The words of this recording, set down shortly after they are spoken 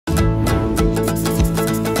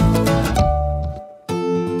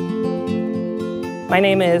My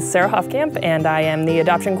name is Sarah Hofkamp, and I am the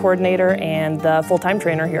adoption coordinator and the full-time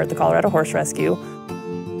trainer here at the Colorado Horse Rescue.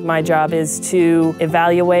 My job is to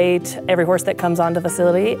evaluate every horse that comes onto the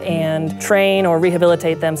facility and train or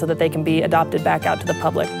rehabilitate them so that they can be adopted back out to the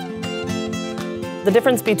public. The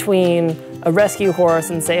difference between a rescue horse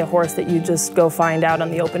and, say, a horse that you just go find out on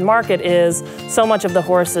the open market is so much of the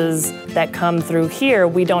horses that come through here,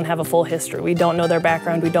 we don't have a full history. We don't know their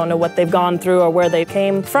background, we don't know what they've gone through or where they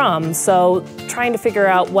came from. So trying to figure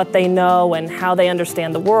out what they know and how they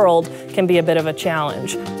understand the world can be a bit of a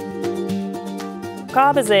challenge.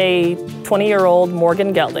 Cobb is a 20-year-old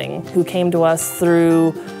Morgan gelding who came to us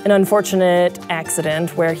through an unfortunate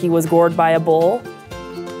accident where he was gored by a bull.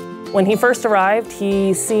 When he first arrived,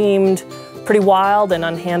 he seemed pretty wild and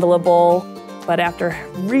unhandleable, but after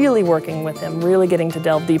really working with him, really getting to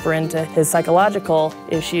delve deeper into his psychological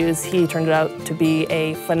issues, he turned out to be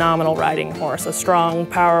a phenomenal riding horse, a strong,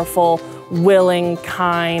 powerful, willing,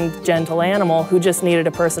 kind, gentle animal who just needed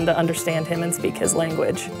a person to understand him and speak his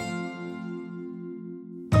language.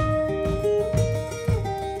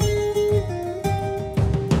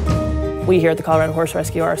 We here at the Colorado Horse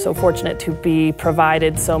Rescue are so fortunate to be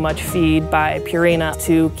provided so much feed by Purina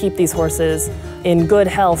to keep these horses in good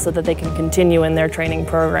health so that they can continue in their training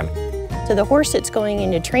program. So the horse that's going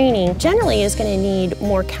into training generally is going to need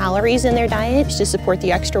more calories in their diet to support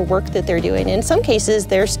the extra work that they're doing. In some cases,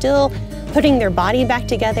 they're still putting their body back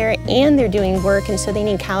together and they're doing work, and so they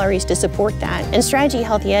need calories to support that. And Strategy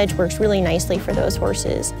Healthy Edge works really nicely for those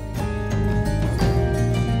horses.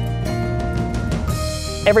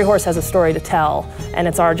 Every horse has a story to tell, and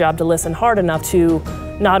it's our job to listen hard enough to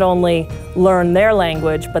not only learn their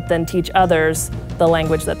language, but then teach others the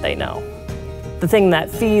language that they know. The thing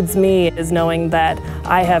that feeds me is knowing that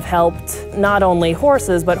I have helped not only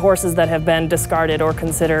horses, but horses that have been discarded or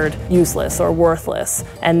considered useless or worthless,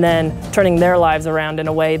 and then turning their lives around in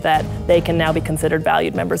a way that they can now be considered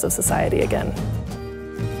valued members of society again.